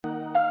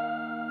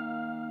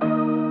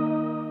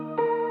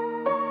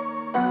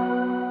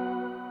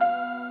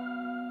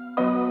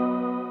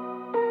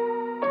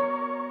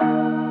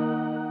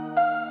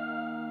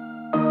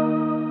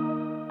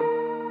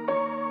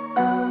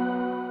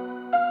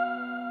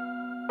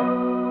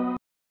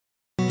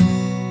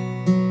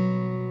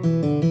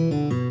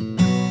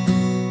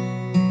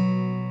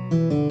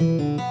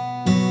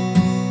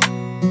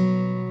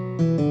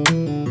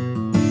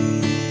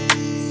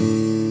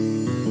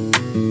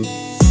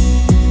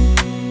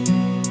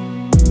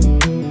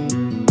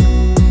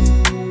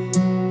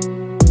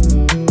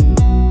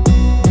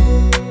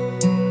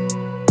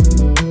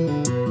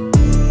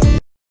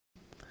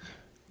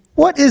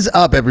What is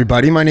up,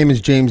 everybody? My name is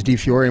James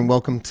DeFiore, and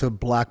welcome to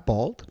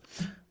Blackballed.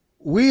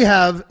 We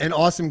have an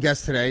awesome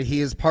guest today.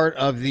 He is part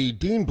of the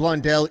Dean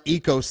Blundell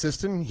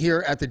ecosystem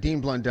here at the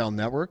Dean Blundell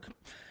Network.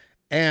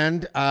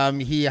 And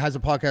he has a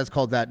podcast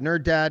called That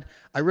Nerd Dad.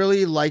 I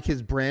really like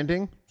his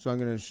branding, so I'm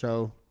going to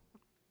show,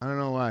 I don't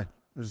know why,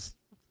 just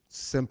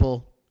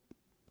simple,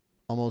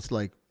 almost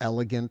like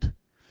elegant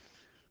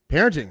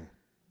parenting.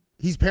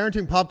 He's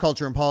parenting pop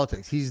culture and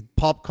politics. He's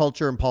pop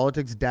culture and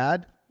politics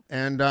dad.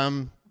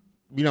 And,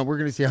 we're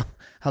going to see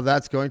how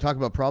that's going. Talk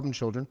about problem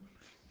children.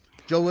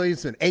 Joe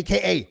Williamson,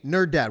 a.k.a.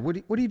 Nerd Dad. What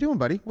are you doing,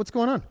 buddy? What's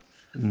going on?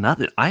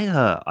 Nothing.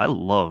 I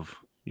love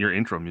your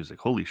intro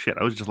music. Holy shit.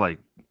 I was just like,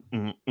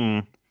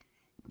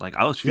 like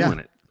I was feeling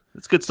it.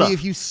 It's good stuff.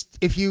 See,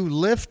 if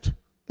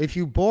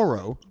you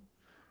borrow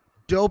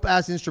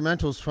dope-ass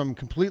instrumentals from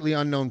completely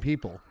unknown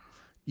people,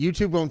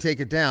 YouTube won't take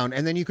it down,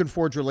 and then you can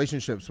forge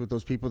relationships with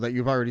those people that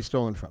you've already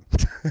stolen from.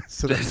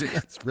 So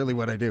that's really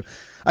what I do.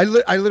 I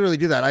literally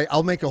do that.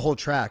 I'll make a whole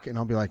track, and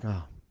I'll be like,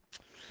 oh.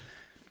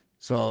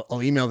 So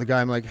I'll email the guy.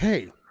 I'm like,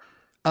 hey,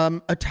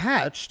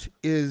 attached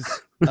is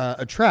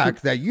a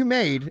track that you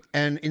made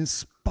and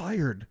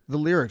inspired the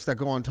lyrics that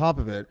go on top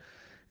of it.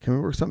 Can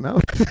we work something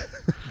out?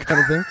 Kind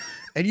of thing.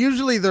 And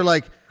usually they're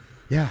like,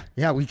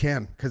 yeah, we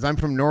can, because I'm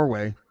from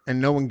Norway, and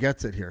no one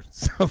gets it here.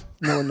 So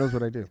no one knows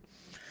what I do.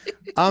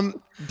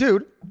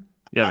 Dude,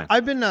 yeah,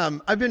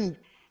 man. I've been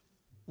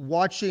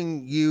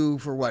watching you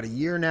for a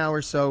year now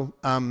or so,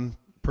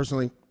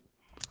 personally,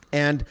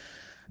 and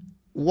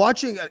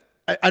watching,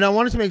 and I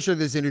wanted to make sure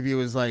this interview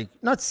is like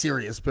not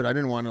serious, but I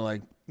didn't want to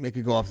like make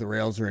it go off the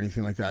rails or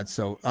anything like that.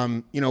 So,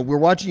 we're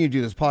watching you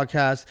do this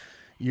podcast.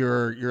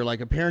 You're like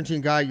a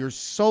parenting guy. You're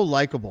so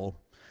likable.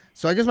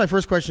 So I guess my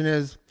first question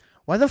is,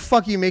 why the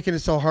fuck are you making it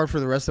so hard for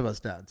the rest of us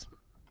dads?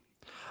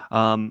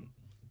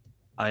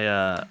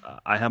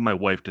 I have my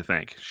wife to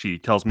thank. She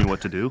tells me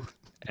what to do,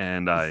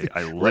 and I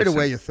listen. Right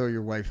away, you throw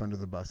your wife under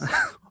the bus.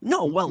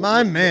 No, well,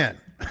 my man.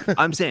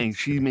 I'm saying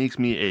she makes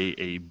me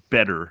a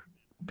better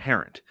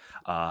parent.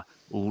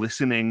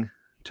 Listening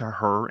to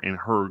her and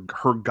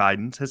her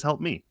guidance has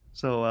helped me.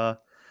 So,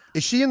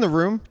 is she in the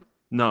room?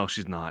 No,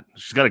 she's not.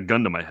 She's got a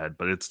gun to my head,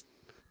 but it's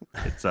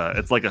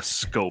like a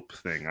scope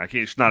thing.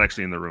 She's not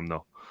actually in the room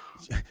though.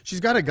 She's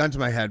got a gun to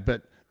my head,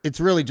 but it's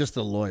really just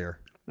a lawyer.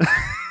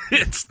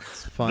 It's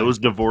fun. Those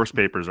divorce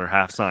papers are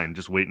half signed,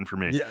 just waiting for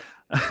me.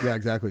 Yeah,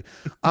 exactly.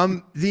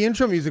 The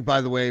intro music, by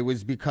the way,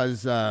 was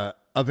because of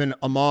an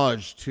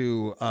homage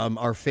to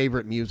our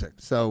favorite music.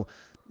 So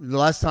the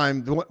last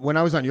time when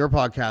I was on your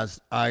podcast,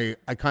 I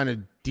kind of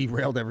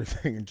derailed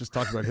everything and just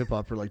talked about hip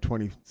hop for like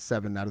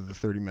 27 out of the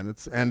 30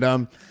 minutes. And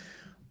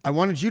I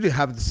wanted you to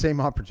have the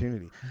same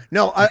opportunity.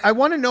 No, I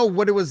want to know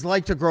what it was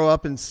like to grow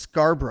up in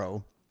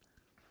Scarborough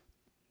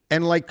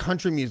and like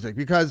country music,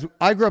 because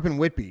I grew up in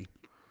Whitby.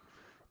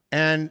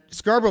 And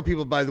Scarborough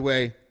people, by the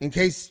way, in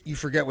case you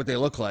forget what they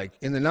look like,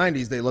 in the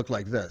 90s, they looked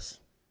like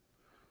this.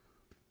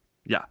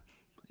 Yeah.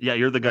 Yeah,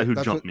 you're the guy who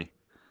jumped me.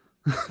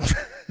 Yeah,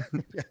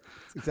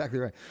 that's exactly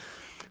right.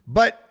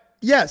 But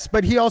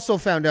he also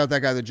found out, that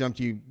guy that jumped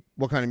you,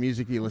 what kind of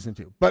music you listen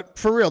to. But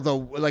for real,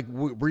 though, like,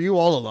 were you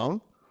all alone?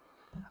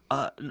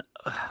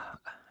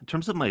 In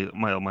terms of my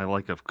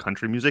like of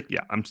country music,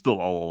 yeah, I'm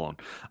still all alone.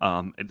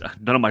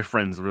 None of my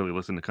friends really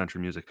listen to country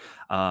music.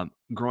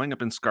 Growing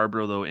up in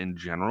Scarborough, though, in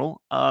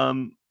general,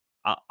 I'm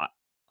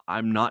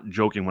not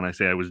joking when I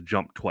say I was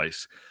jumped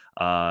twice,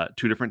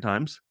 2 different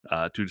times,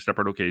 2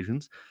 separate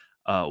occasions.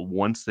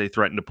 Once they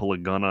threatened to pull a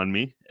gun on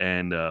me,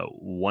 and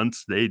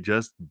once they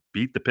just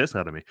beat the piss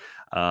out of me.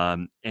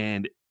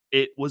 And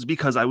it was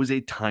because I was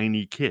a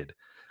tiny kid.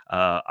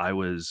 I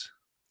was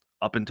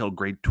up until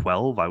grade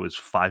 12, I was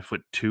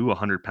 5'2",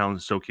 100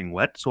 pounds soaking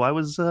wet. So I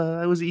was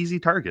an easy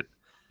target,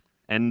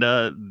 and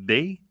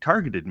they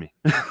targeted me.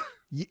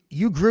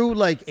 You grew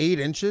like 8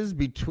 inches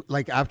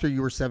like after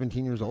you were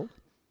 17 years old.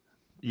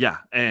 Yeah,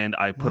 and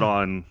I put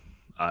on.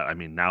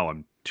 Now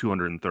I'm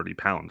 230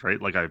 pounds,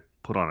 right? Like I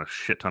put on a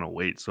shit ton of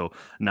weight, so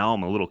now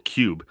I'm a little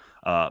cube.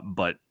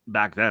 But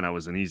back then I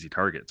was an easy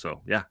target.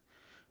 So yeah.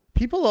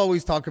 People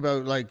always talk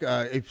about like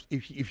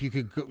if you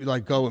could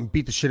go and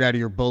beat the shit out of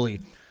your bully.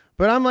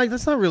 But I'm like,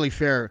 that's not really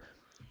fair.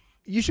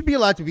 You should be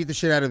allowed to beat the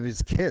shit out of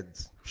his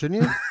kids,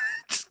 shouldn't you?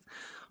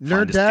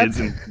 Nerd dad? Kids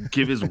and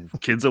give his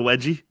kids a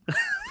wedgie.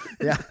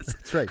 Yeah,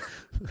 that's right.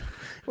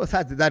 Well,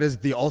 that is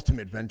the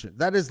ultimate vengeance.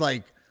 That is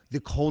like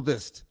the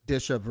coldest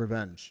dish of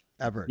revenge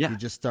ever. Yeah. You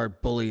just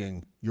start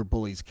bullying your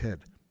bully's kid.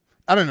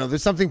 I don't know.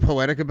 There's something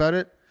poetic about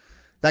it.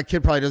 That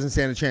kid probably doesn't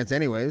stand a chance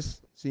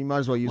anyways, so you might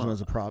as well use him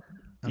as a prop.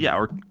 Yeah,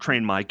 or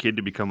train my kid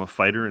to become a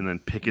fighter and then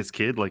pick his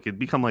kid. Like it'd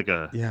become like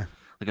a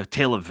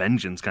tale of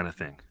vengeance kind of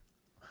thing.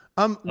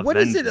 What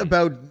is it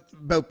about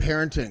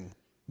parenting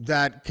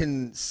that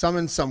can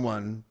summon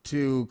someone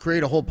to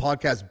create a whole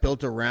podcast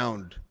built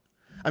around?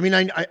 I mean,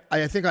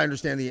 I think I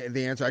understand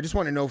the answer. I just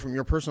want to know from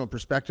your personal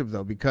perspective,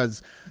 though,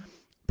 because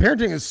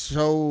parenting is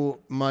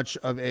so much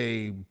of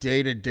a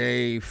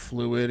day-to-day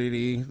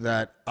fluidity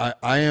that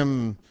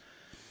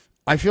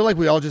I feel like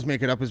we all just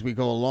make it up as we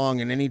go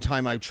along. And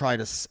anytime I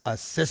tried a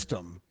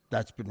system,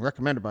 that's been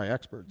recommended by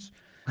experts.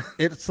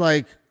 It's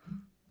like,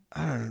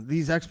 I don't know,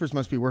 these experts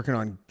must be working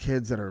on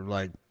kids that are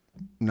like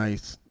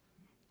nice.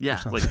 Yeah,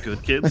 like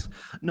good kids.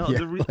 No,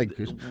 Yeah, like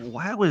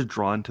why I was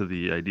drawn to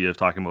the idea of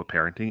talking about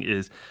parenting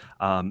is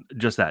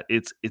just that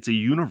it's a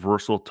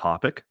universal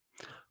topic,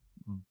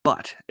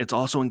 but it's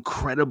also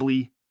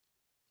incredibly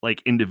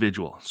like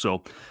individual.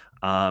 So,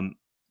 um,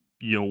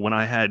 when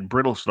I had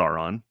Brittlestar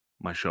on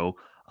my show,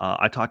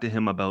 I talked to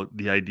him about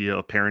the idea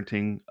of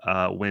parenting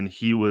when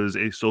he was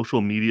a social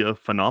media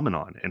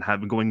phenomenon and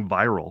having going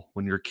viral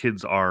when your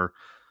kids are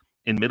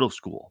in middle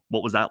school.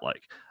 What was that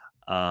like?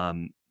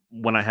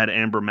 When I had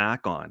Amber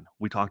Mack on,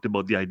 we talked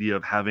about the idea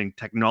of having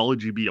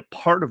technology be a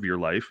part of your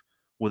life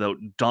without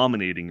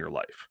dominating your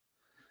life.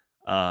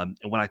 And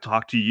when I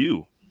talked to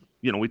you,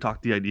 we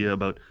talked the idea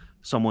about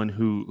someone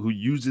who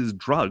uses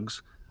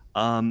drugs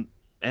and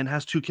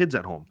has two kids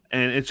at home.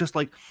 And it's just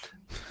like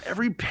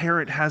every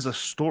parent has a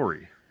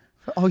story.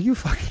 Oh, you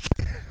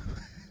fucking.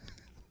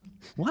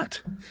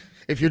 What?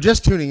 If you're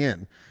just tuning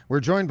in, we're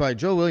joined by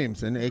Joe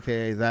Williamson,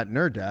 aka That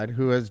Nerd Dad,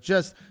 who has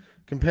just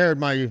compared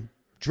my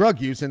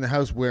drug use in the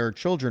house where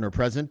children are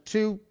present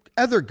to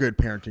other good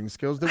parenting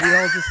skills that we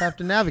all just have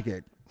to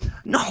navigate.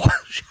 No,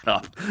 shut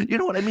up. You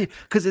know what I mean?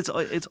 Because it's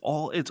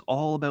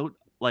all about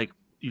like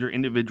your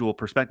individual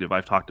perspective.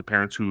 I've talked to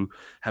parents who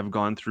have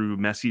gone through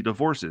messy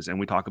divorces, and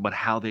we talk about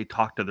how they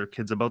talk to their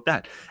kids about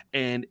that.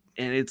 And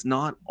it's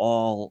not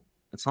all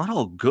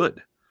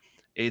good.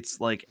 It's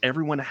like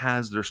everyone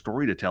has their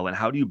story to tell, and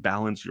how do you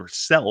balance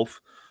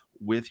yourself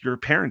with your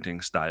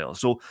parenting style?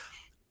 So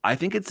I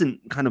think it's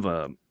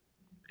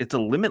a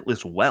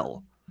limitless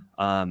well,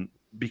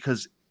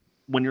 because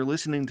when you're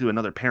listening to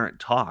another parent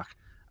talk,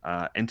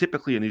 and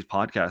typically in these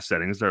podcast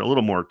settings, they're a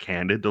little more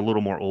candid, they're a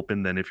little more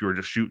open than if you were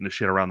just shooting the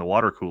shit around the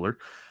water cooler.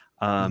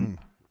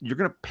 You're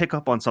going to pick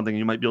up on something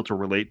you might be able to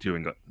relate to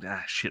and go,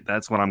 shit,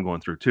 that's what I'm going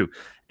through too.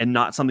 And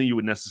not something you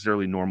would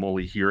necessarily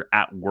normally hear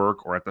at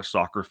work or at the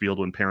soccer field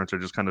when parents are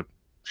just kind of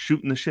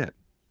shooting the shit.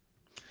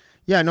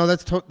 Yeah, no,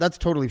 that's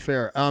totally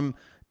fair.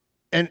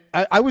 And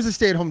I was a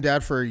stay-at-home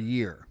dad for a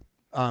year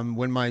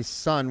when my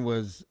son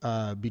was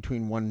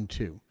between 1 and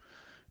 2.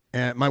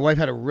 And my wife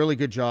had a really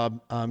good job.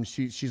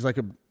 She's like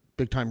a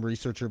big-time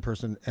researcher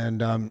person,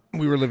 and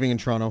we were living in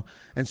Toronto.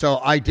 And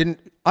so I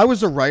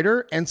was a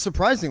writer, and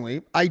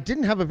surprisingly, I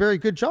didn't have a very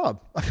good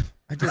job.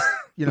 I just,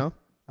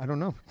 I don't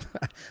know.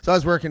 So I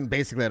was working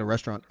basically at a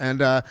restaurant.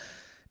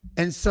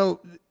 And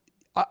so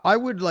I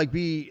would like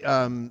be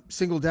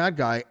single dad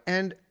guy,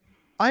 and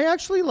I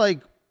actually like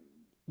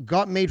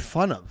got made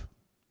fun of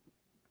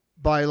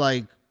by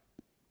like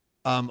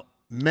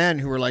men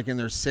who were like in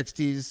their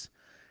 60s.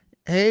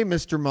 Hey,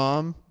 Mr.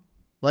 Mom,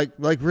 like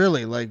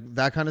really, like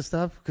that kind of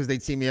stuff, because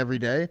they'd see me every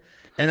day,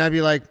 and I'd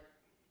be like,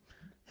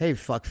 hey,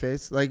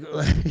 fuckface, like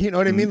you know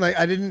what I mean? Like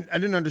I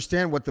didn't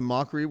understand what the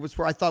mockery was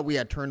for. I thought we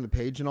had turned the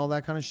page and all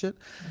that kind of shit.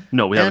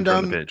 No, we haven't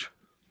turned the page.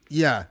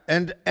 Yeah,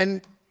 and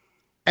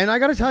I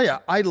got to tell you,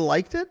 I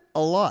liked it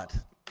a lot.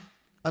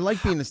 I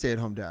like being a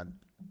stay-at-home dad.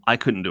 I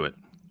couldn't do it.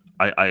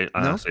 I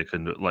honestly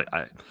couldn't do it. Like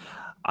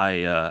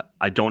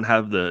I don't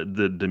have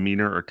the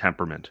demeanor or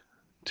temperament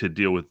to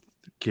deal with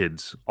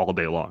kids all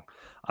day long.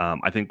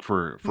 I think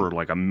for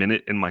like a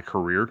minute in my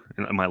career,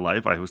 in my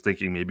life, I was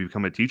thinking maybe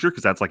become a teacher,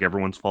 because that's like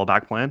everyone's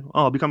fallback plan.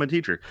 Oh, I'll become a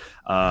teacher.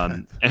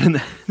 And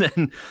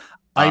then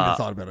I even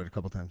thought about it a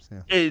couple times.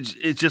 Yeah,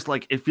 it's just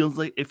like it feels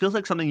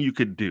like something you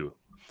could do.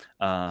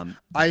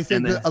 I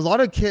think that a lot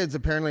of kids,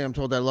 apparently, I'm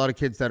told that a lot of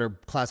kids that are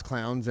class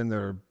clowns and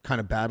they're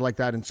kind of bad like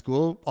that in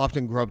school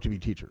often grow up to be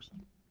teachers.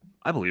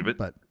 I believe it,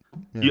 but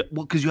yeah.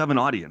 Well, because you have an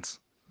audience.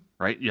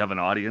 Right? You have an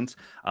audience.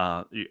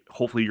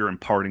 Hopefully you're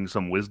imparting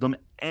some wisdom.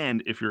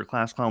 And if you're a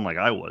class clown like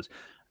I was,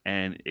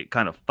 and it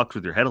kind of fucks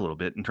with your head a little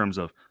bit in terms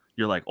of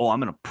you're like, oh, I'm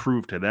going to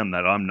prove to them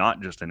that I'm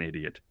not just an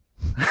idiot.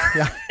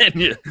 Yeah.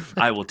 And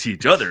I will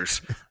teach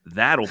others.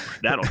 That'll.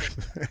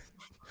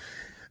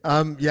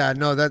 Yeah,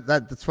 no,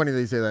 that's funny that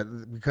you say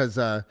that, because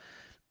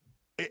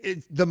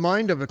the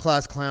mind of a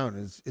class clown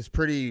is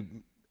pretty,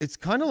 it's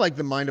kind of like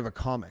the mind of a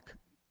comic,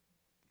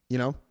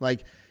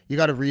 like you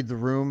got to read the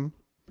room.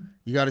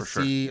 You got to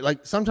see,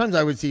 like, sometimes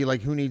I would see,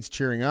 like, who needs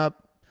cheering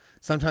up.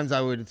 Sometimes I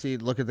would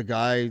look at the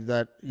guy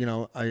that,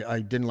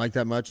 I didn't like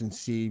that much and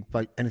see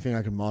like anything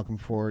I could mock him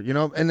for,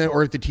 and then,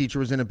 or if the teacher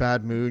was in a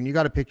bad mood, and you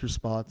got to pick your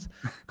spots.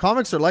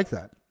 Comics are like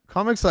that.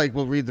 Comics, like,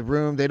 will read the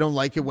room. They don't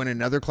like it when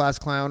another class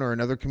clown or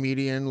another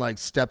comedian, like,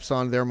 steps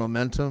on their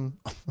momentum,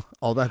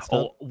 all that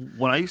stuff. Oh,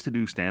 when I used to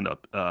do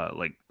stand-up,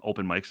 like,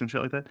 open mics and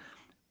shit like that,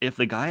 if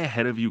the guy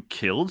ahead of you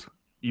killed,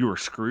 you were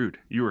screwed.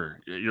 You're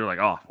like,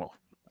 oh, well,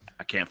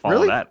 I can't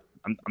follow that.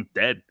 I'm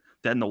dead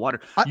in the water.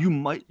 You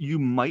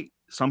might.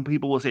 Some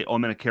people will say, "Oh,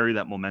 I'm going to carry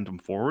that momentum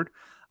forward,"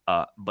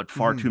 but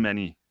far too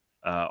many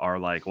are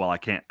like, "Well, I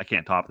can't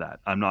top that.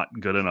 I'm not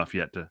good enough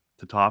yet to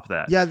top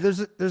that." Yeah, there's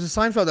a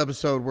Seinfeld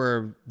episode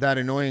where that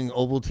annoying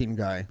Ovaltine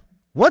guy.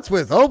 What's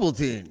with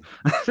Ovaltine?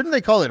 Shouldn't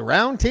they call it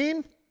Roundtine?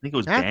 I think it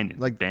was Banyan.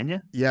 Like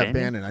Banyan? Yeah,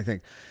 Banyan, I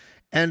think.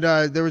 And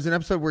there was an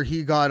episode where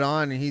he got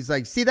on and he's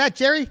like, "See that,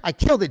 Jerry? I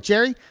killed it,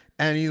 Jerry."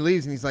 And he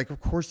leaves and he's like, of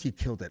course he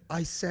killed it.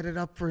 I set it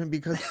up for him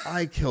because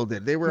I killed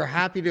it. They were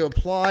happy to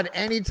applaud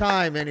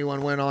anytime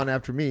anyone went on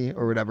after me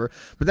or whatever.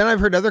 But then I've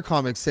heard other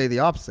comics say the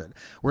opposite,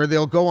 where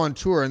they'll go on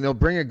tour and they'll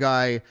bring a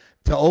guy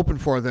to open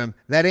for them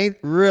that ain't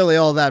really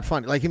all that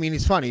funny. Like, I mean,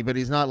 he's funny, but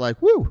he's not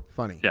like, woo,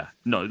 funny. Yeah.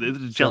 No,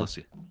 it's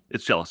jealousy.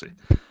 It's jealousy.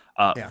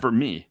 For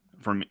me,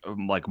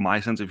 like my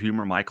sense of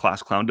humor, my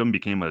class clowndom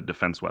became a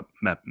defense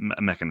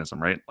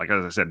mechanism, right? Like,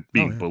 as I said,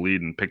 being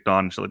bullied and picked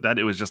on and shit like that.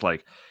 It was just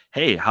like,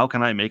 hey, how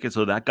can I make it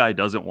so that guy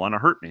doesn't want to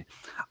hurt me?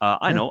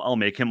 I know, I'll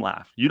make him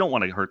laugh. You don't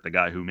want to hurt the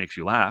guy who makes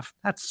you laugh.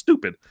 That's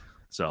stupid.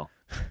 So,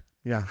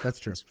 yeah, that's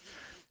true.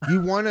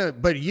 You want to,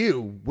 but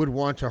you would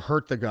want to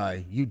hurt the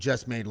guy you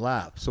just made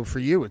laugh. So for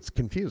you, it's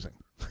confusing.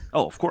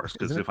 Oh, of course,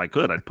 because if I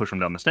could, I'd push him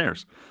down the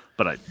stairs.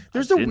 But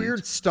there's a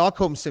weird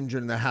Stockholm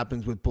syndrome that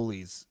happens with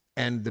bullies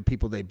and the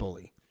people they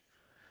bully,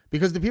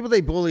 because the people they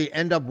bully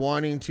end up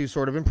wanting to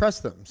sort of impress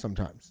them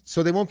sometimes,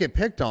 so they won't get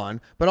picked on,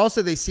 but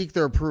also they seek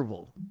their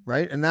approval,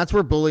 right? And that's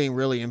where bullying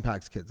really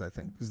impacts kids, I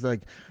think. It's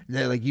like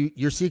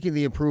you're seeking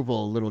the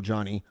approval, little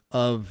Johnny,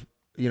 of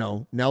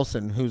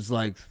Nelson, who's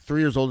like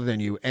 3 years older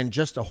than you and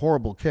just a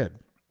horrible kid,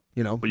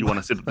 But you want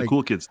to sit at the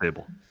cool kids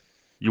table.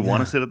 You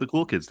want to sit at the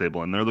cool kids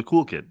table, and they're the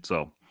cool kid,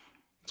 so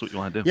that's what you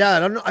want to do. Yeah, I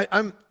don't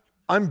know.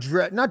 I'm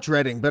not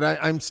dreading, but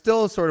I'm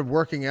still sort of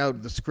working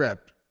out the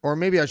script. Or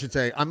maybe I should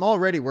say, I'm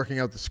already working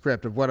out the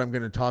script of what I'm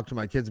going to talk to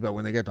my kids about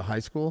when they get to high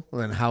school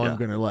and how I'm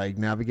going to like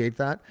navigate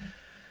that.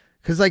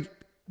 Because like,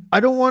 I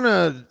don't want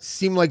to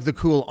seem like the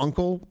cool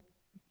uncle.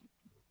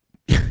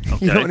 You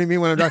know what I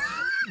mean? When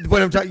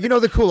I'm talking,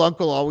 the cool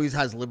uncle always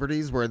has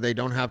liberties where they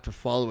don't have to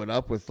follow it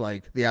up with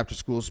like the after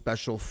school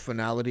special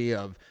finality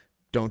of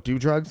don't do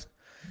drugs.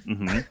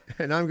 Mm-hmm.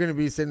 And I'm going to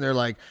be sitting there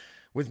like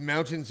with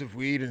mountains of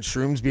weed and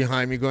shrooms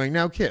behind me going,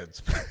 now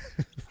kids,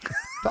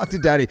 talk to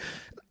daddy.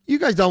 You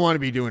guys don't want to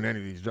be doing any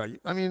of these drugs.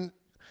 I mean,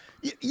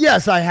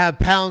 yes, I have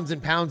pounds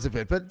and pounds of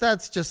it, but they're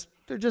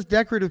just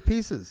decorative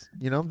pieces.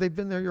 They've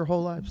been there your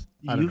whole lives.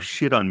 You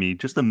shit on me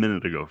just a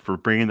minute ago for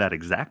bringing that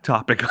exact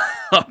topic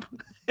up.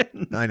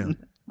 I know.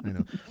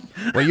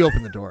 Well, you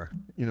opened the door.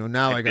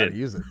 Now I got to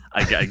use it.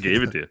 I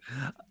gave it to you.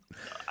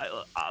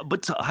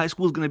 But high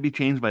school is going to be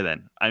changed by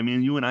then. I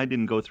mean, you and I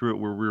didn't go through it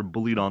where we were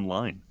bullied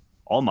online.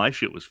 All my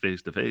shit was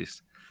face to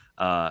face.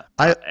 I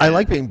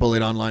like being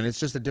bullied online. It's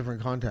just a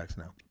different context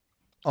now.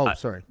 Oh,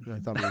 sorry. I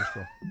thought we were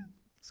still.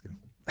 Just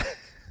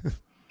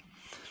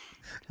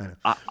kidding.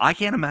 I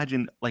can't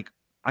imagine, like,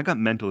 I got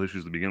mental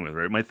issues to begin with,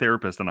 right? My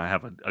therapist and I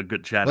have a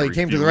good chat. Well, you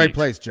came to the right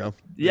place, Joe.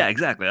 Yeah,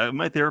 exactly.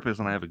 My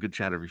therapist and I have a good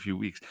chat every few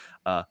weeks.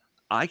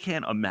 I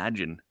can't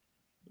imagine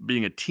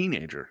being a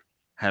teenager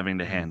having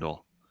to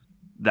handle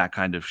that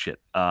kind of shit.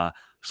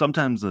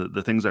 Sometimes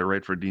the things I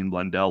write for Dean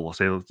Blundell will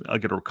say, I'll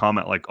get a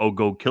comment like, oh,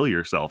 go kill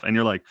yourself. And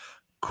you're like,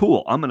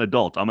 cool, I'm an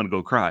adult. I'm going to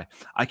go cry.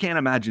 I can't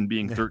imagine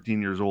being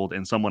 13 years old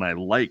and someone I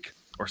like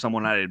or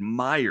someone I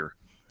admire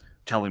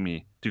telling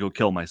me to go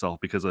kill myself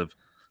because of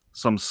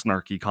some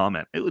snarky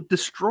comment. It would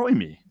destroy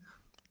me.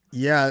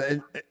 Yeah.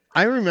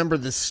 I remember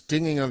the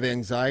stinging of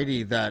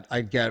anxiety that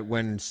I'd get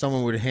when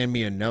someone would hand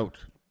me a note,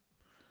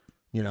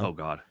 Oh,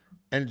 God.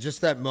 And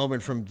just that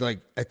moment from like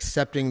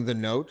accepting the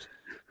note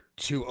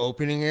to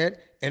opening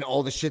it and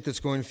all the shit that's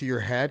going through your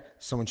head.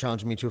 Someone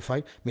challenging me to a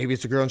fight. Maybe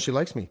it's a girl and she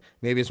likes me.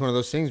 Maybe it's one of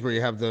those things where you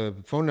have the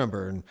phone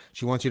number and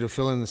she wants you to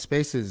fill in the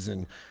spaces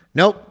and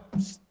nope,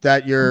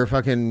 that your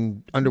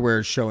fucking underwear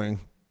is showing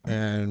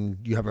and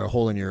you have a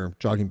hole in your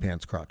jogging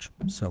pants crotch.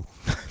 So,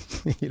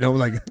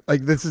 like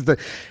this is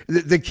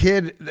the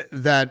kid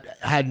that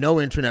had no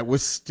internet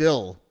was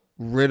still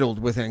riddled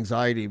with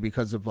anxiety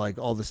because of like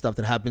all the stuff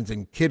that happens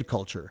in kid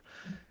culture.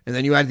 And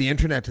then you add the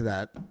internet to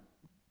that.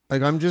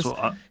 Like I'm just...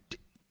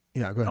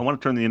 Yeah, go ahead. I want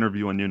to turn the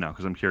interview on you now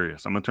because I'm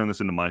curious. I'm going to turn this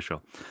into my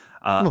show.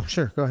 Oh,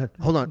 sure. Go ahead.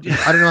 Hold on.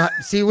 I don't know.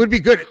 See, it would be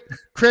good.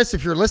 Chris,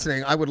 if you're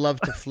listening, I would love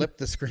to flip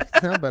the screen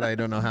now, but I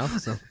don't know how.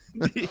 So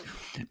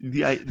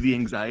the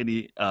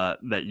anxiety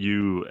that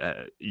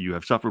you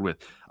have suffered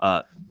with,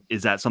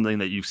 is that something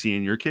that you see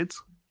in your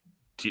kids?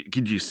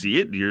 Could you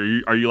see it?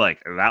 Are you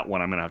like, that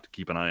one I'm going to have to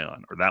keep an eye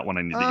on, or that one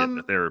I need to get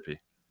into therapy?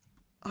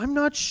 I'm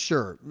not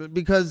sure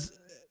because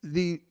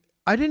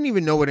I didn't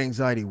even know what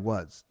anxiety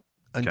was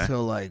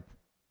until like,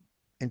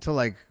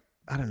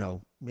 I don't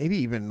know, maybe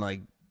even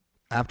like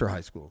after high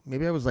school.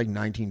 Maybe I was like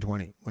 19,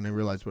 20 when I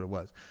realized what it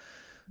was.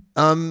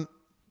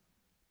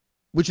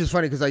 Which is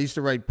funny because I used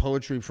to write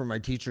poetry for my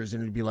teachers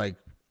and it'd be like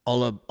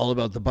all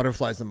about the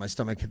butterflies in my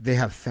stomach. They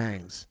have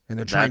fangs and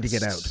they're trying to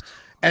get out.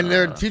 And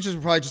their teachers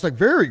were probably just like,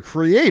 very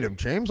creative,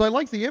 James. I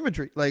like the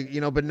imagery. Like,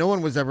 but no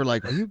one was ever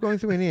like, are you going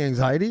through any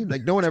anxiety?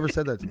 Like no one ever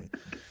said that to me.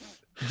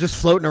 Just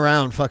floating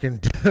around fucking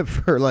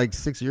for like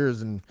 6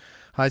 years in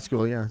high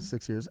school. Yeah,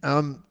 6 years.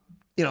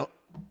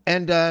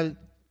 And I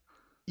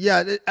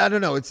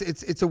don't know.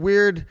 It's a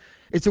weird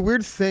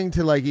thing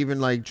to like even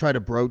like try to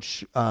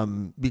broach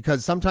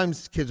because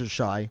sometimes kids are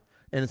shy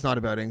and it's not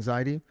about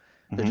anxiety.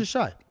 They're just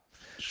shy.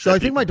 So I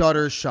think my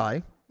daughter is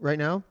shy right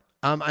now.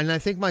 And I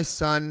think my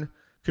son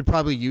could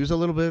probably use a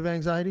little bit of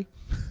anxiety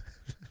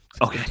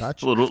Okay,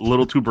 touch. a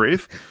little too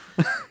brave.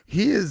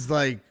 He is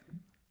like,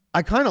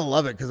 I kind of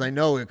love it because I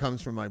know it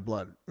comes from my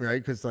blood,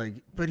 right? Because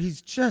but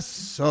he's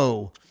just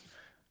so.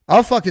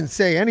 I'll fucking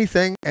say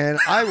anything, and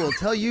I will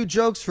tell you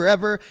jokes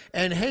forever.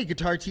 And hey,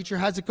 guitar teacher,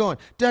 how's it going?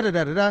 Da da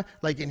da da da.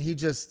 And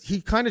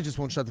he kind of just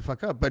won't shut the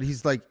fuck up. But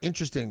he's like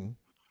interesting.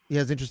 He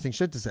has interesting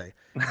shit to say,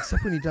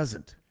 except when he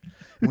doesn't.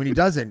 And when he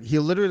doesn't,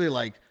 he'll literally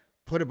like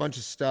put a bunch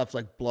of stuff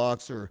like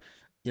blocks or,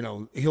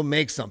 he'll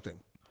make something,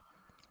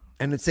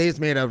 and say it's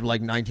made out of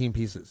like 19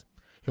 pieces.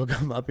 He'll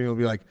come up and he'll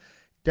be like,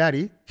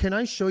 "Daddy, can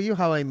I show you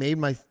how I made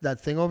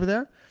that thing over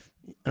there?"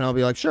 And I'll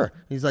be like, "Sure."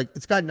 He's like,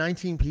 "It's got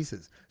 19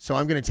 pieces. So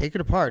I'm going to take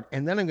it apart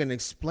and then I'm going to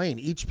explain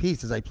each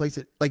piece as I place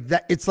it like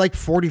that." It's like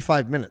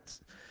 45 minutes.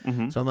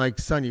 Mm-hmm. So I'm like,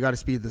 "Son, you got to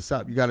speed this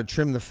up. You got to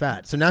trim the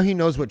fat." So now he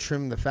knows what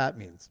trim the fat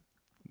means.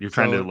 You're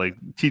trying to like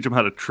teach him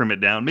how to trim it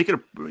down, make it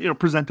a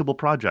presentable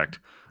project.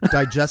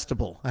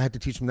 Digestible. I had to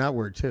teach him that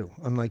word too.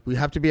 I'm like, we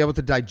have to be able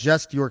to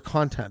digest your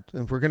content.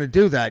 And if we're going to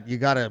do that, you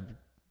got to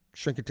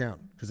shrink it down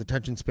because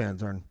attention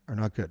spans are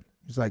not good.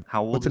 He's like,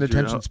 what's an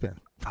attention span?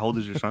 How old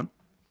is your son?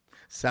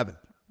 7.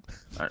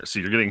 All right, so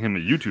you're getting him a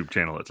YouTube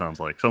channel, it sounds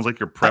like. Sounds like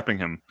you're prepping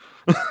him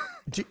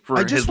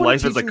for his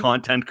life as a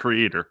content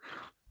creator.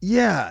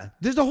 Yeah.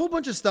 There's a whole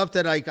bunch of stuff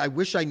that I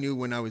wish I knew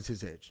when I was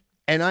his age.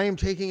 And I am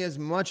taking as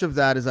much of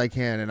that as I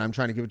can, and I'm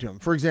trying to give it to him.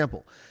 For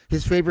example,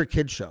 his favorite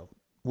kid show,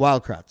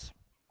 Wildcrats.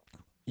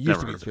 Used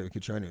to be his favorite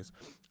kid show anyways.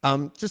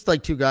 Just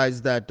like two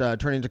guys that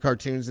turn into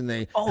cartoons and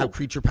they have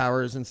creature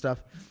powers and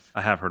stuff.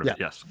 I have heard of it,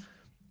 yes.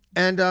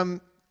 And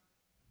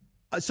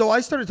so I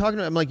started talking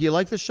to him. I'm like, "You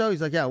like this show?"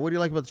 He's like, "Yeah." "What do you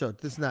like about the show?"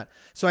 This and that.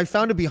 So I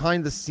found a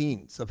behind the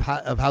scenes of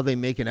how they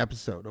make an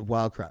episode of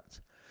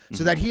Wildcrats.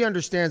 So that he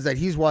understands that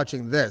he's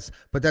watching this,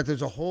 but that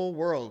there's a whole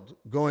world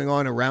going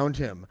on around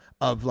him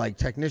of like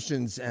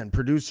technicians and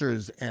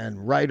producers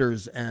and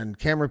writers and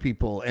camera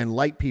people and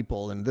light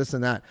people and this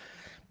and that.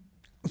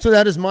 So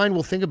that his mind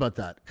will think about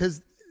that.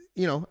 Because,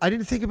 I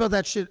didn't think about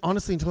that shit,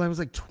 honestly, until I was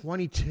like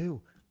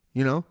 22.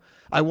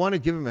 I want to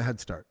give him a head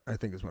start, I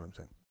think is what I'm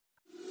saying.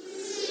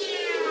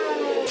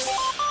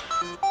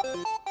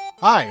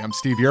 Hi, I'm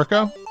Steve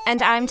Yerko.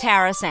 And I'm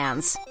Tara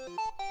Sands.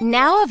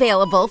 Now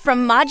available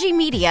from Maji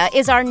Media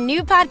is our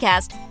new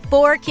podcast,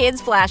 4 Kids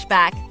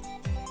Flashback.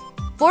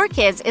 4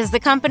 Kids is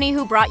the company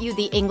who brought you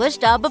the English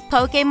dub of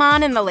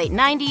Pokemon in the late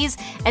 90s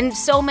and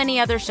so many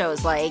other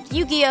shows like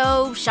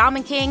Yu-Gi-Oh!,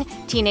 Shaman King,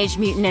 Teenage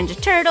Mutant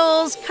Ninja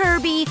Turtles,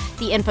 Kirby,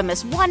 the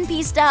infamous One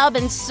Piece dub,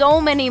 and so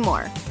many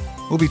more.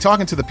 We'll be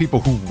talking to the people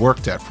who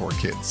worked at 4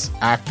 Kids.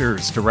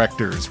 Actors,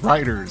 directors,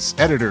 writers,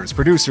 editors,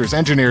 producers,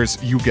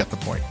 engineers, you get the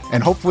point.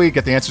 And hopefully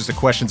get the answers to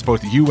questions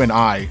both you and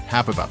I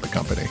have about the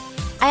company.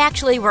 I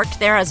actually worked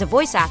there as a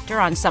voice actor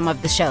on some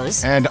of the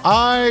shows. And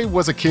I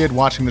was a kid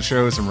watching the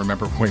shows and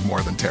remember way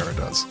more than Tara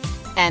does.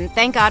 And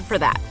thank God for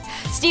that.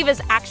 Steve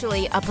is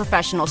actually a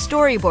professional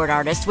storyboard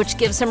artist, which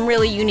gives some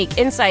really unique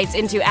insights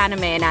into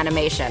anime and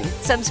animation.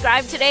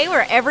 Subscribe today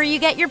wherever you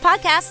get your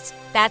podcasts.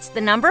 That's the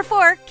number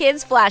 4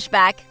 Kids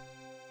Flashback.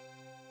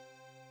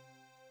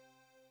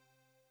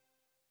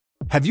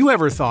 Have you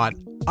ever thought,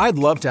 I'd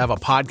love to have a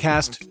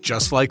podcast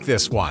just like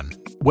this one?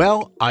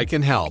 Well, I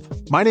can help.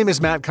 My name is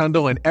Matt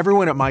Kundle, and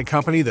everyone at my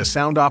company, the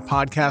Sound Off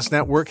Podcast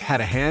Network, had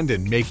a hand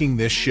in making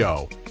this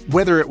show.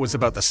 Whether it was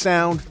about the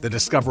sound, the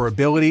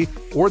discoverability,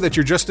 or that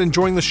you're just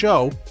enjoying the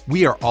show,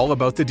 we are all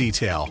about the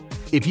detail.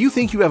 If you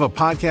think you have a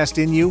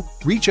podcast in you,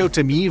 reach out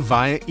to me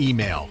via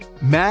email,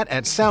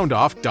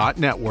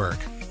 matt@soundoff.network,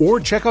 or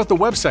check out the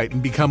website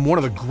and become one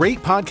of the great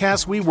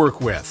podcasts we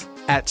work with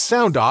at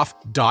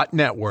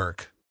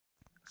soundoff.network.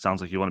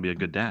 Sounds like you want to be a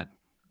good dad.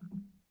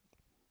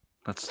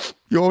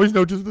 You always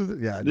know just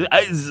yeah.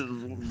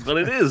 But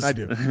it is. I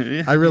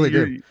do. I really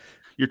do.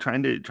 You're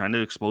trying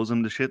to expose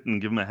them to shit and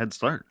give them a head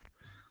start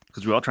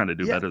because we're all trying to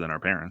do better than our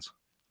parents.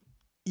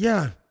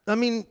 Yeah, I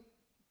mean,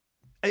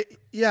 I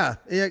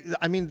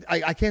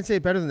can't say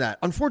it better than that.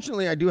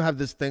 Unfortunately, I do have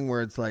this thing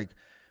where it's like,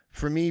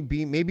 for me,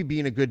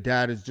 being a good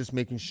dad is just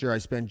making sure I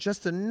spend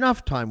just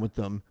enough time with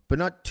them, but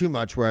not too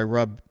much where I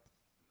rub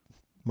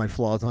my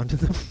flaws onto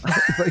them.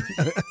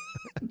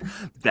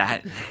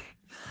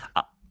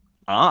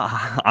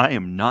 I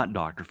am not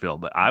Dr. Phil,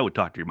 but I would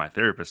talk to my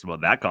therapist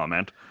about that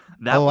comment.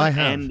 I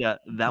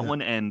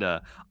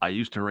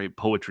used to write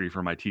poetry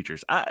for my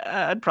teachers.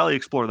 I'd probably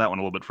explore that one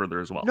a little bit further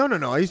as well.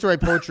 No. I used to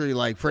write poetry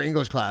like for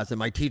English class, and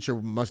my teacher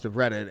must have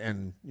read it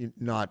and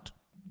not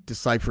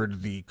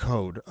deciphered the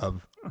code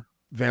of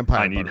vampire.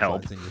 I need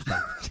help.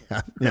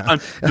 Yeah.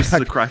 This is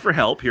a cry for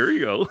help. Here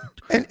you go.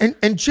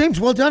 And James,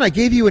 well done. I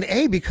gave you an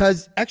A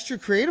because extra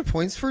creative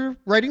points for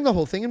writing the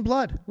whole thing in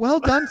blood.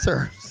 Well done,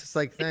 sir. It's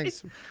like,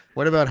 thanks.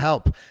 What about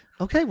help?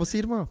 Okay, we'll see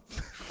you tomorrow.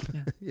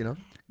 Yeah.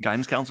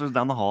 Guidance counselors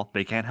down the hall.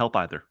 They can't help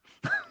either.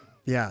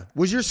 Yeah.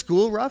 Was your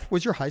school rough?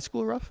 Was your high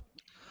school rough?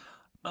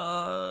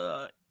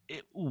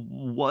 It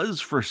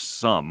was for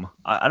some.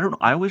 I don't know.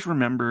 I always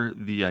remember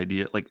the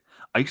idea. Like,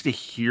 I used to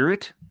hear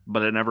it,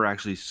 but I never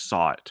actually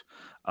saw it.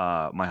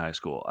 My high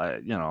school,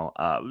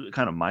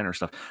 kind of minor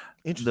stuff.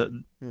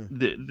 Interesting.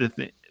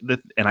 And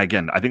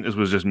again, I think this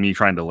was just me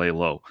trying to lay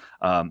low.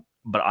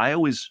 but I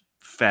always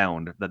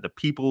found that the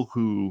people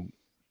who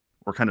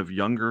were kind of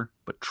younger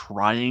but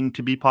trying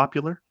to be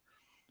popular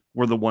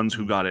were the ones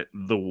who got it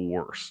the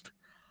worst.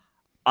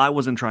 I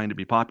wasn't trying to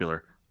be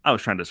popular. I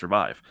was trying to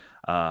survive.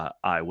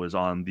 I was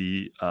on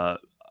the.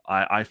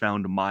 I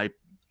found my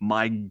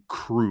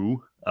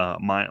crew,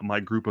 my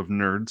group of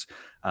nerds,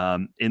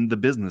 in the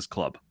business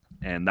club,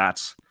 and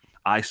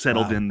I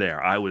settled in there.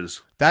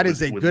 That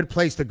is a good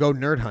place to go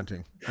nerd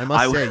hunting. I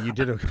must say, you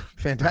did a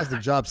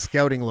fantastic job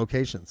scouting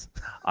locations.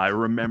 I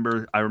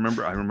remember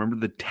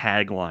the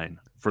tagline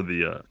for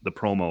the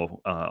promo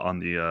on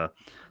the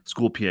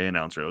school PA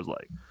announcer. It was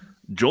like,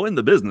 "Join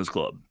the business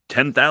club.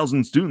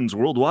 10,000 students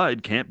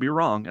worldwide, can't be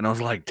wrong." And I was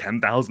like,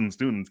 10,000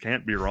 students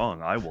can't be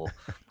wrong. I will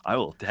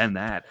attend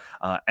that.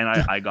 And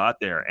I got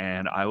there,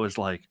 and I was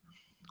like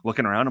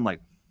looking around. I'm like,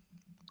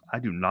 I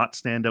do not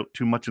stand out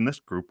too much in this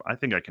group. I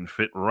think I can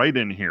fit right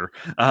in here.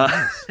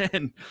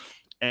 And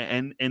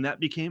that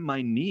became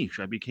my niche.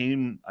 I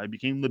became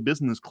the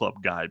business club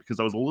guy because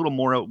I was a little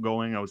more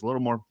outgoing. I was a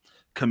little more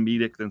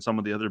comedic than some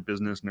of the other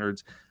business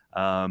nerds.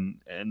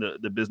 And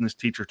the business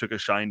teacher took a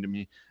shine to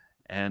me.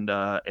 And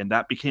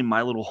that became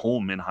my little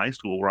home in high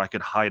school where I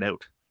could hide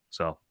out.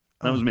 So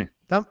that was me.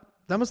 That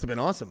must have been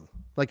awesome.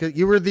 Like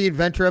you were the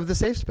inventor of the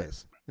safe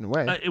space in a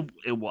way.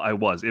 I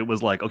was. It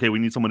was like, okay, we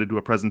need someone to do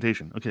a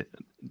presentation. Okay,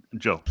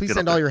 Joe. Please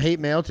send all your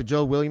hate mail to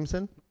Joe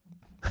Williamson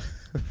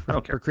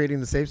for creating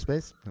the safe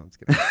space. No, I'm just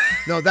kidding.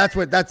 No,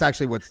 that's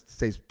actually what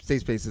safe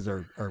spaces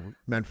are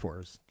meant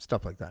for, is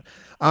stuff like that.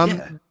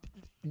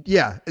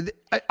 Yeah.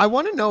 I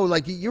want to know,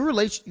 like, the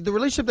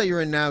relationship that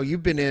you're in now.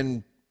 You've been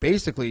in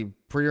basically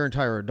for your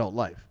entire adult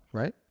life,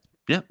 right?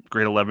 Yeah,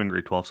 grade 11,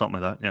 grade 12, something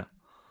like that. Yeah.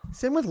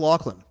 Same with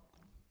Lachlan.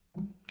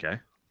 Okay.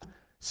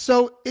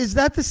 So is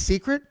that the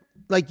secret?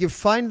 Like, you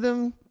find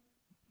them,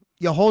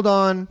 you hold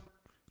on,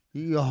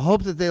 you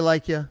hope that they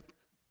like you,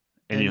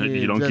 and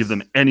you don't give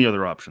them any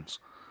other options,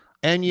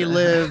 and you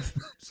live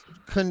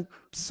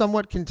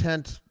somewhat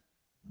content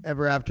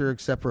ever after,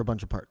 except for a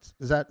bunch of parts.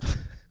 Is that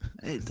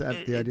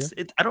the idea?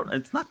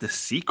 It's not the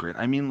secret.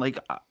 I mean, like,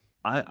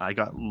 I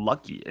got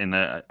lucky, and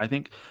I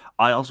think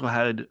I also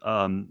had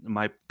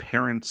my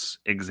parents'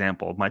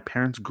 example. My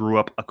parents grew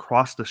up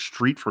across the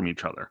street from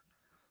each other,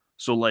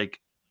 so like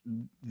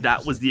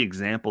that was the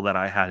example that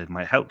I had in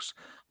my house.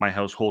 My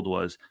household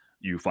was,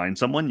 you find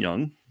someone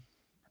young,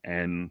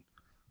 and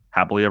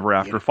happily ever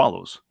after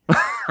follows,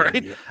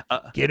 right?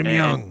 Get him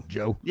young,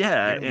 Joe.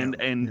 Yeah,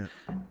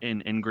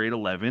 in grade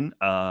 11,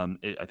 I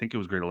think it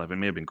was grade 11,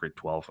 may have been grade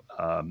 12,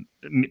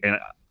 and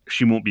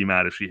she won't be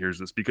mad if she hears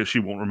this because she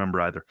won't remember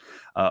either.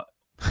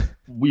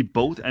 We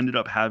both ended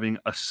up having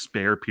a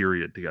spare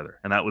period together.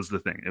 And that was the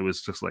thing. It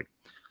was just like,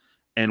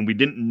 and we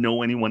didn't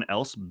know anyone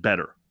else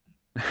better.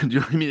 Do you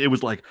know what I mean? It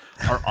was like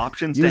our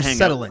options to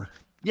hang out.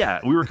 Yeah.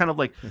 We were kind of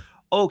like,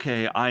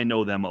 okay, I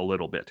know them a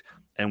little bit.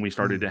 And we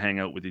started to hang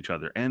out with each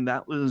other. And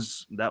that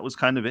was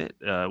kind of it.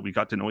 We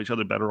got to know each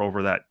other better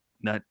over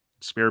that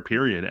spare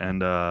period.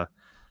 And,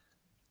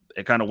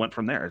 it kind of went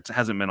from there. It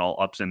hasn't been all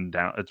ups and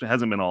downs. It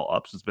hasn't been all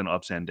ups. It's been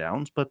ups and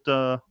downs. But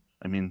I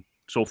mean,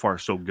 so far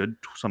so good.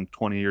 Some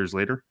 20 years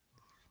later.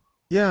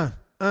 Yeah,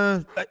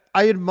 I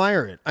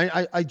admire it.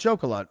 I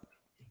joke a lot,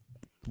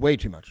 way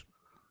too much.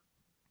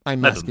 I'm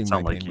masking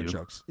my pain with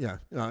jokes. Yeah,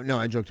 no,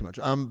 I joke too much.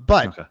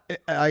 But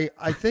okay.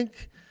 I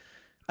think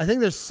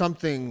there's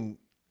something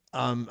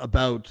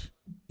about,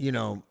 you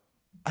know,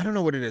 I don't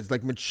know what it is,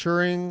 like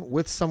maturing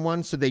with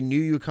someone, so they knew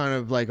you kind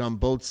of like on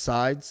both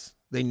sides.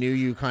 They knew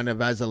you kind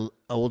of as an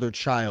older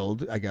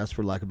child, I guess,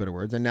 for lack of better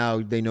words, and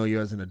now they know you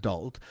as an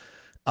adult.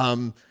 I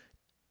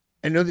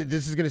know that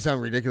this is going to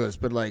sound ridiculous,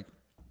 but like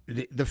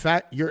the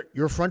fact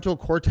your frontal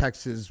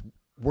cortexes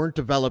weren't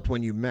developed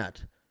when you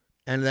met,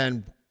 and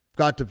then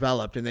got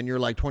developed, and then you're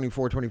like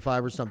 24,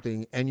 25 or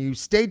something, and you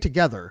stayed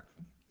together,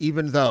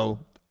 even though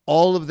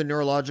all of the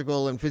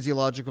neurological and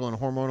physiological and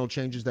hormonal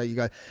changes that you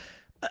got.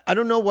 I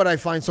don't know what I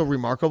find so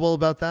remarkable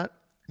about that.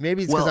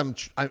 Maybe it's because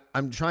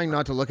I'm trying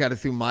not to look at it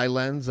through my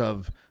lens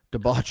of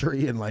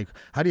debauchery and like,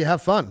 how do you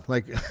have fun?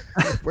 Like,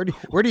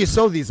 where do you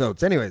sow these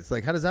oats? Anyways,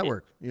 like, how does that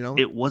work? You know,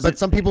 but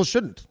some people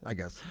shouldn't, I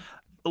guess.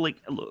 Like,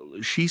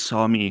 she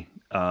saw me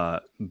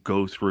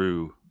go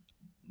through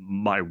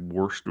my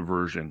worst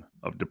version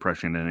of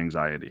depression and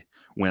anxiety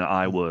when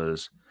I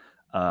was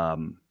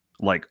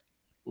like,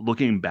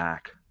 looking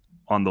back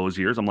on those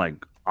years. I'm like,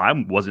 I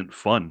wasn't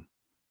fun.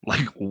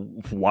 Like,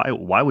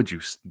 why would you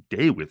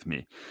stay with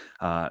me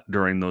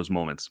during those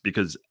moments?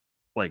 Because,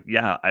 like,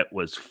 yeah, it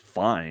was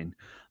fine,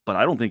 but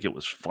I don't think it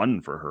was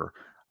fun for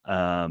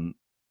her.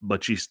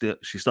 But she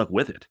stuck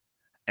with it,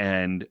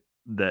 and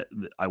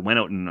I went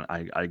out and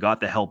I got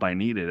the help I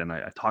needed, and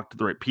I talked to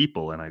the right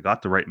people, and I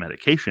got the right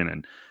medication,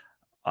 and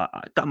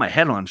I got my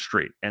head on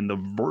straight. And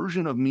the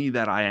version of me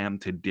that I am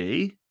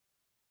today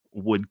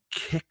would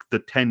kick the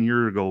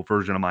 10-year ago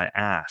version of my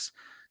ass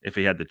if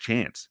he had the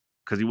chance.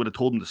 Because he would have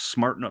told him to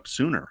smarten up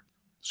sooner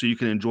so you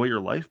can enjoy your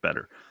life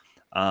better.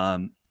 But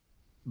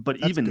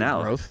that's even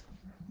now, growth.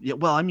 Yeah,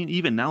 well, I mean,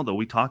 even now, though,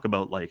 we talk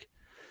about like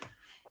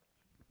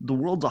the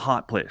world's a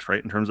hot place,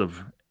 right? In terms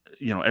of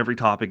every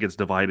topic gets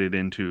divided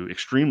into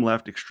extreme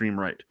left, extreme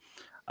right.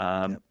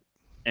 Yep.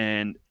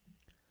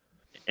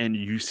 And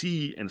you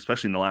see, and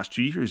especially in the last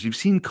 2 years, you've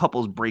seen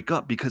couples break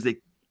up because they,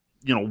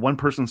 one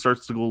person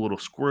starts to go a little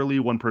squirrely,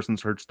 one person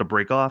starts to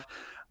break off.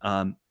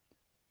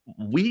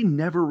 We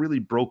never really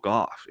broke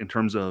off in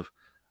terms of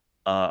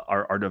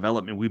our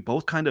development. We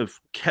both kind of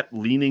kept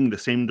leaning the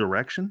same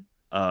direction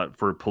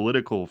for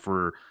political,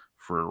 for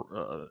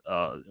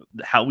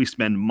how we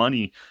spend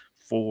money,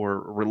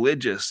 for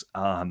religious.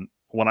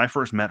 When I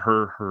first met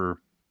her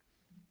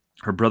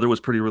brother was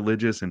pretty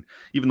religious, and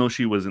even though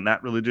she wasn't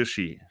that religious,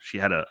 she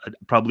had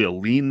probably a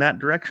lean that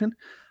direction.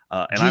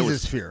 And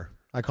Jesus fear.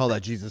 I call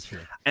that Jesus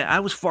fear. And I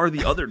was far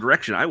the other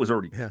direction. I was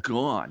already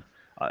gone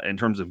in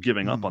terms of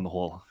giving up on the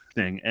whole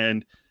thing.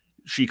 And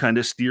she kind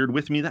of steered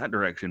with me that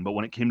direction. But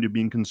when it came to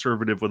being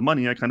conservative with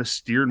money, I kind of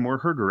steered more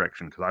her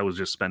direction because I was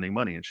just spending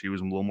money and she was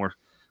a little more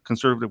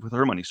conservative with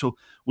her money. So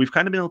we've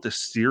kind of been able to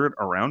steer it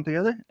around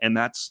together. And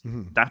that's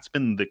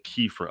been the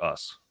key for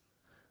us.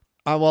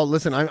 Well,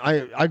 listen,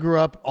 I grew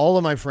up, all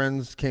of my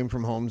friends came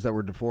from homes that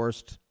were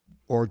divorced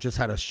or just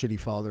had a shitty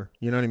father.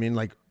 You know what I mean?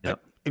 Like,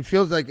 it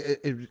feels like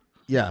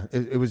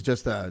it was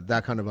just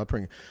that kind of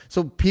upbringing.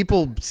 So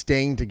people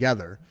staying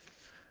together,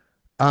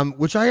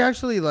 which I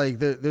actually like,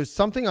 there's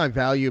something I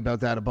value about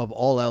that above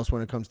all else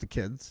when it comes to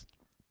kids.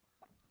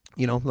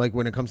 Like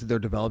when it comes to their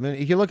development,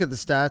 if you look at the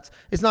stats,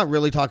 it's not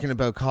really talking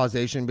about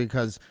causation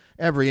because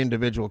every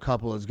individual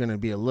couple is going to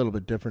be a little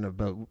bit different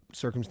about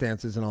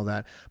circumstances and all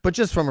that. But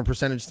just from a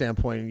percentage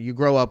standpoint, you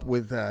grow up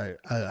with a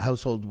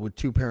household with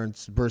two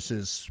parents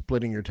versus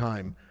splitting your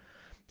time.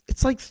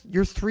 It's like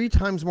you're 3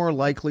 times more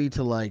likely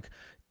to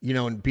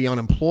be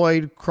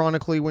unemployed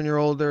chronically when you're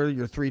older.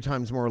 You're 3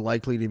 times more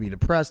likely to be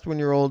depressed when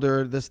you're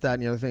older, this, that,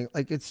 and the other thing.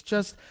 Like, it's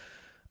just,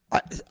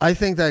 I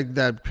think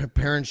that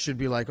parents should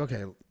be like,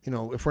 okay,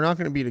 if we're not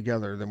going to be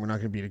together, then we're not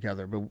going to be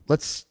together. But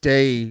let's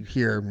stay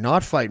here,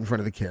 not fight in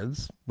front of the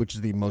kids, which is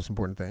the most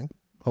important thing.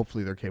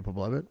 Hopefully they're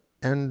capable of it,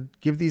 and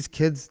give these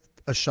kids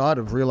a shot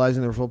of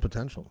realizing their full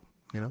potential.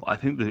 Well, I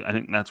think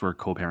that's where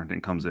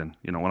co-parenting comes in.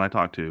 When I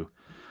talk to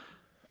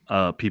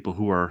people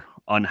who are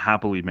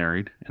unhappily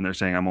married and they're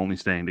saying I'm only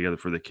staying together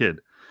for the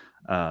kid,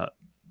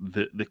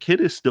 the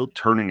kid is still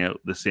turning out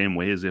the same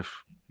way as if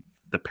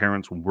the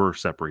parents were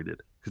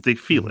separated. Because they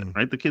feel it,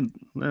 right? The kid,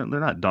 they're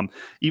not dumb.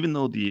 Even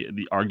though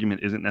the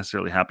argument isn't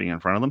necessarily happening in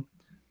front of them,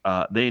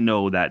 they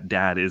know that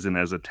dad isn't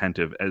as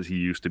attentive as he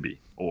used to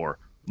be, or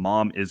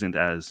mom isn't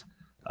as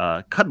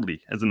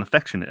cuddly, as an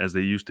affectionate as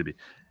they used to be.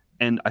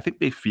 And I think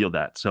they feel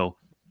that. So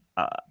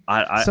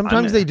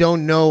sometimes they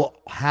don't know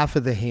half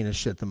of the heinous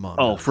shit the mom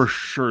does. For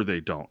sure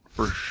they don't.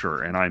 For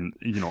sure. And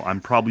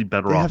I'm probably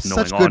better they off have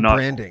knowing such good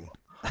branding.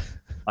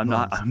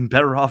 I'm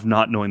better off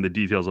not knowing the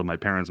details of my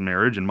parents'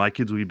 marriage, and my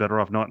kids would be better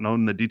off not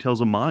knowing the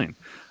details of mine.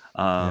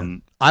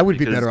 I would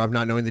be better off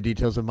not knowing the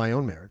details of my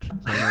own marriage. So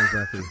I know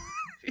exactly.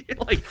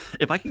 Like,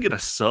 if I can get a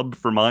sub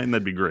for mine,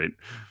 that'd be great.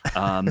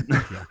 But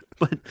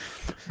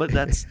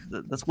that's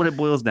what it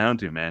boils down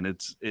to, man.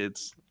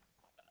 It's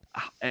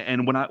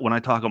and when I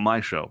talk on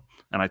my show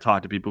and I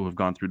talk to people who've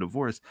gone through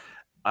divorce,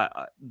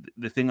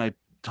 the thing I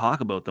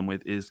talk about them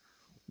with is,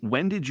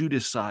 when did you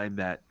decide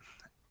that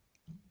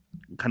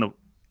kind of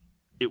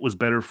it was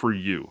better for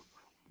you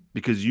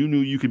because you knew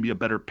you could be a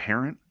better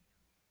parent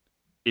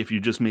if you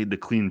just made the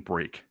clean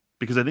break?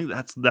 Because I think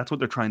that's what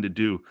they're trying to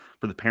do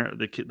for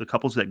the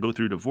couples that go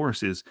through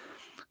divorce, is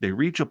they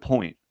reach a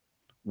point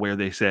where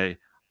they say,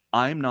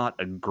 I'm not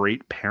a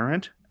great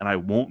parent and I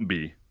won't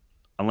be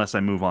unless I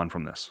move on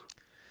from this.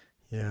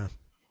 Yeah.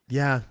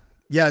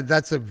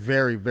 That's a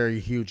very, very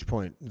huge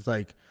point. It's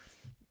like,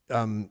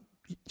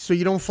 so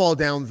you don't fall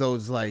down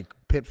those like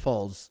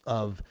pitfalls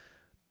of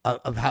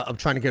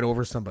trying to get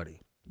over somebody.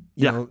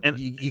 You know, and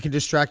you can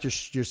distract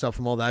yourself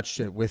from all that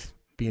shit with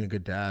being a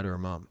good dad or a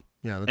mom.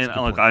 Yeah, that's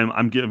and look,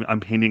 I'm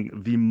painting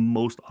the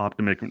most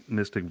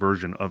optimistic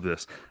version of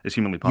this as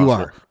humanly possible. You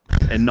are,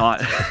 and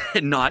not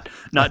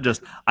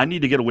just I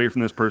need to get away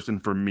from this person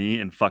for me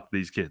and fuck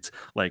these kids.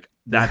 Like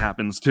that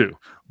happens too.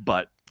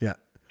 But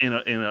in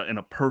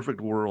a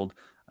perfect world,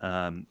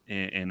 in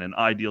an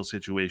ideal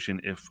situation,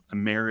 if a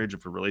marriage,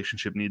 if a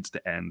relationship needs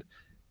to end,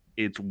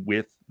 it's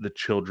with the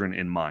children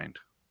in mind,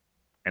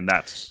 and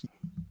that's.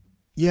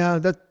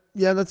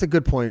 That's a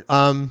good point.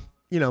 As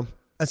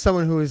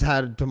someone who has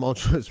had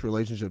tumultuous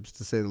relationships,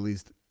 to say the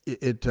least,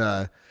 it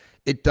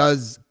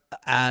does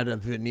add a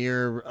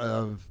veneer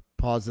of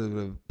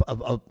positive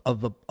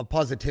of a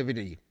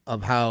positivity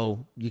of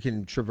how you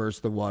can traverse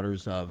the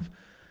waters of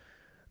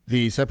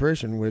the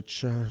separation,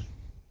 which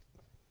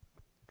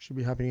should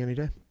be happening any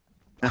day.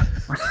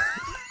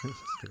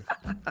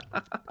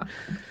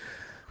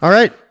 All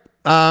right.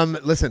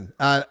 Listen,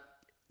 I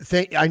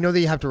know that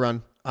you have to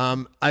run.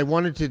 I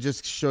wanted to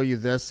just show you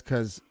this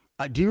because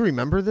do you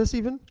remember this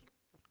even?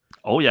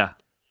 Oh yeah,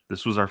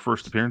 this was our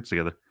first appearance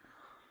together.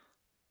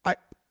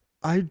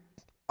 I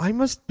I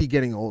must be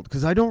getting old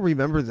because I don't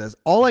remember this.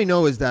 All I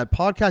know is that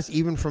podcasts,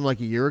 even from like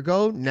a year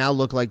ago, now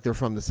look like they're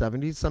from the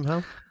 70s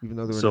somehow, even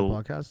though they were no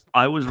podcasts.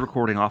 I was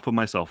recording off of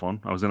my cell phone.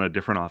 I was in a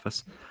different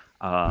office.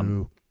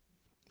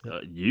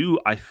 You,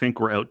 I think,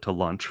 were out to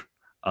lunch.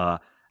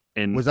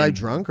 Was I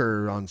drunk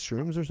or on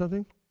shrooms or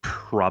something?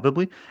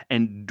 Probably.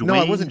 And Dwayne, no,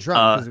 I wasn't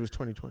drunk because it was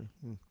 2020.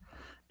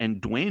 And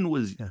Dwayne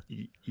was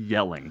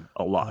yelling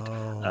a lot.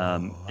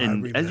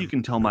 And as you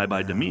can tell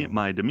my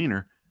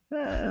demeanor,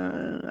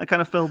 I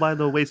kind of fell by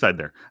the wayside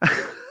there.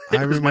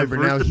 I remember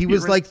now. He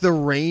was like the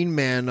Rain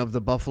Man of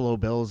the Buffalo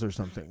Bills or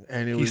something.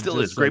 And he still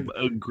is. Great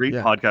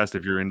podcast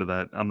if you're into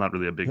that. I'm not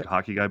really a big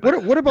hockey guy.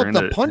 But what about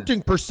the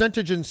punting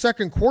percentage in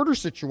second quarter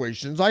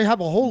situations? I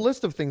have a whole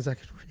list of things I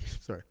could read.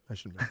 Sorry, I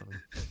shouldn't make fun.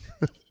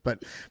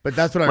 But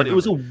that's what I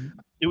remember.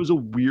 It was a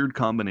weird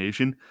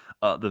combination,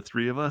 the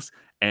three of us,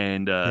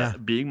 and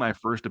being my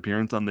first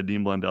appearance on the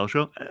Dean Blundell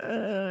show,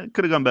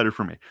 could have gone better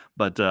for me.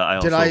 But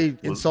did I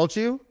insult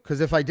you? Because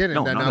if I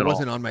didn't, then I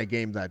wasn't all. On my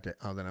game that day.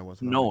 Oh, then I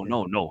wasn't.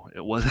 No.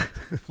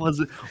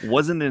 It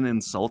wasn't an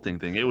insulting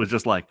thing. It was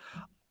just like,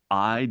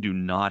 I do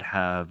not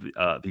have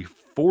the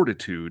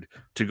fortitude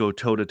to go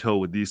toe to toe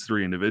with these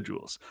three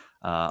individuals.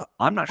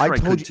 I'm not sure I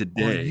could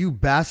today. Oh, you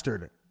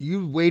bastard.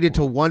 You waited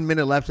till 1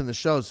 minute left in the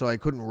show, so I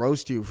couldn't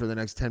roast you for the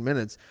next 10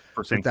 minutes.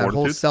 For saying that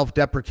whole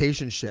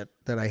self-deprecation shit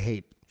that I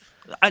hate.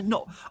 I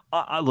know.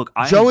 Look,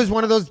 Joe is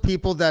one of those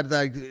people that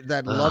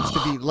loves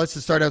to be. Let's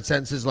just start out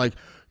sentences like,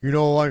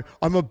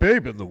 I'm a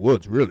babe in the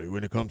woods, really,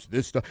 when it comes to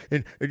this stuff,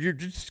 and you're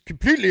just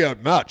completely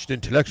outmatched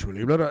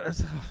intellectually.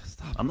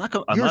 Stop. I'm not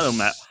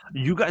outmatched.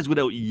 You guys would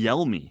out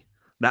yell me.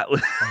 That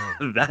was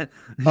that.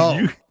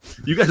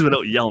 You guys would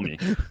out yell me.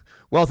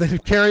 Well, then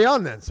carry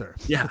on, then, sir.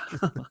 Yeah.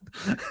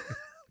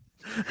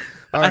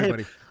 All right,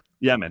 buddy.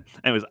 Yeah, man.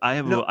 Anyways,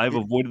 I've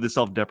avoided the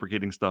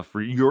self-deprecating stuff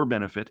for your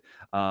benefit,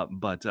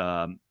 but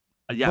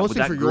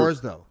mostly for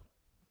yours, though.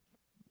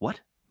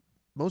 What?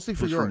 Mostly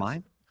for yours. For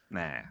mine?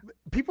 Nah.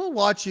 People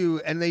watch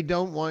you and they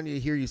don't want to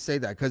hear you say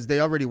that because they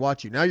already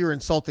watch you. Now you're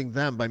insulting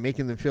them by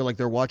making them feel like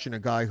they're watching a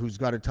guy who's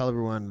got to tell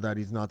everyone that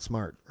he's not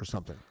smart or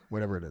something,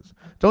 whatever it is.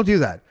 Don't do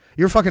that.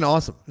 You're fucking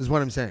awesome, is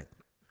what I'm saying.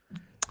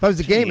 If I was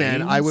a gay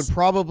man, I would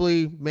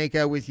probably make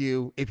out with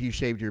you if you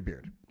shaved your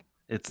beard.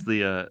 It's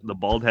the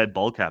bald head,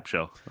 bald cap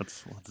show.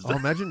 Let's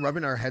imagine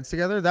rubbing our heads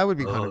together. That would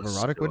be kind of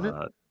erotic, wouldn't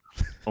it?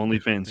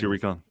 OnlyFans, here we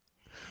come.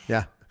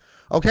 Yeah.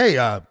 Okay.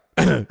 I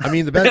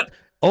mean, the best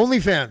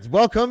OnlyFans.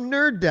 Welcome,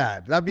 Nerd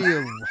Dad. That'd be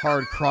a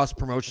hard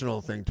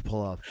cross-promotional thing to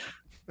pull off.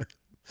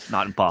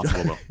 Not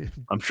impossible, though.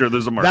 I'm sure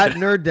there's a market. That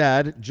Nerd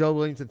Dad, Joe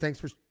Williamson. Thanks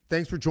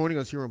for joining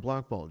us here on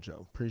Blackball,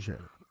 Joe. Appreciate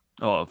it.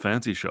 Oh, a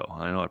fancy show.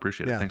 I know. I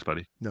appreciate it. Thanks,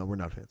 buddy. No, we're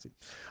not fancy.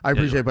 I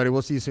appreciate it, buddy.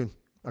 We'll see you soon.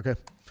 Okay.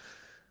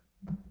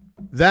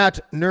 That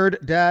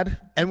Nerd Dad.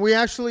 And we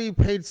actually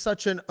paid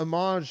such an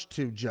homage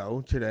to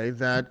Joe today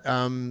that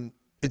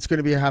it's going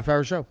to be a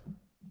half-hour show.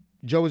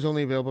 Joe is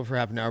only available for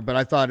half an hour, but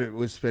I thought it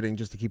was fitting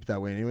just to keep it that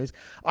way anyways.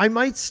 I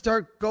might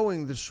start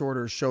going the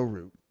shorter show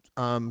route.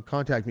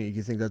 Contact me if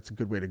you think that's a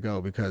good way to go,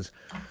 because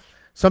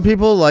some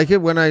people like it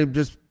when I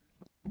just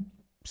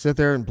sit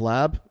there and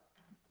blab.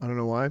 I don't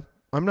know why.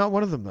 I'm not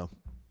one of them, though.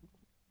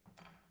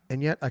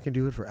 And yet I can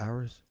do it for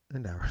hours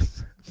and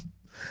hours.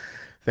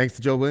 Thanks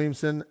to Joe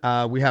Williamson.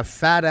 We have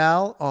Fat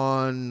Al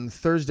on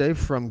Thursday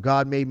from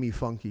God Made Me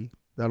Funky.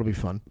 That'll be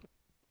fun.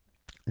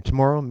 And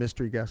tomorrow,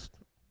 mystery guest.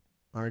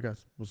 All right,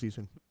 guys. We'll see you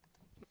soon.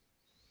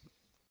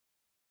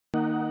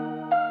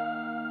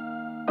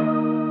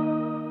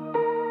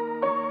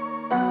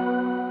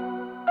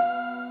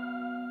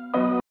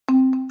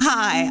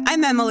 Hi,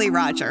 I'm Emily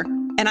Roger,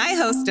 and I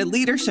host a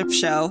leadership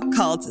show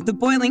called The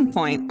Boiling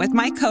Point with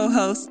my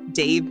co-host,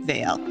 Dave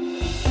Vale.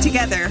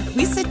 Together,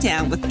 we sit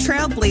down with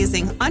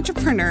trailblazing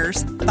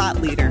entrepreneurs,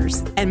 thought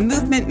leaders, and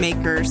movement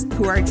makers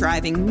who are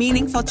driving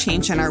meaningful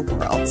change in our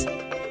world.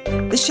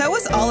 The show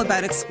is all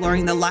about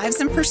exploring the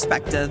lives and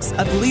perspectives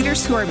of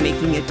leaders who are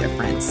making a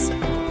difference.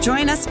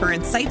 Join us for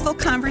insightful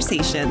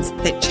conversations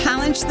that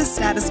challenge the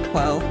status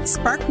quo,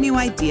 spark new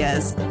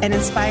ideas, and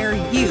inspire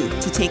you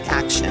to take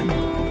action.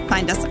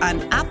 Find us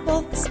on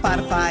Apple,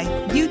 Spotify,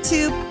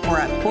 YouTube, or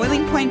at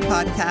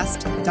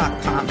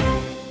boilingpointpodcast.com.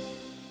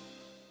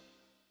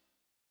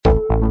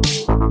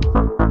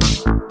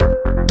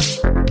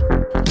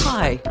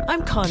 Hi,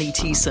 I'm Connie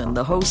Thiessen,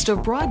 the host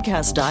of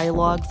Broadcast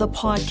Dialogue, the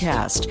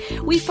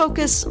podcast. We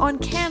focus on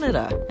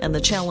Canada and the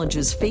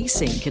challenges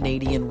facing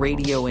Canadian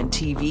radio and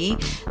TV,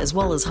 as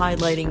well as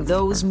highlighting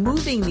those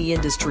moving the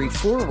industry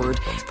forward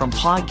from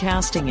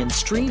podcasting and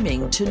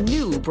streaming to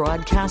new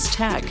broadcast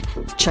tech.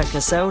 Check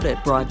us out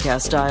at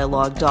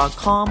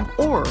broadcastdialogue.com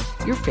or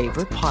your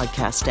favorite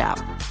podcast app.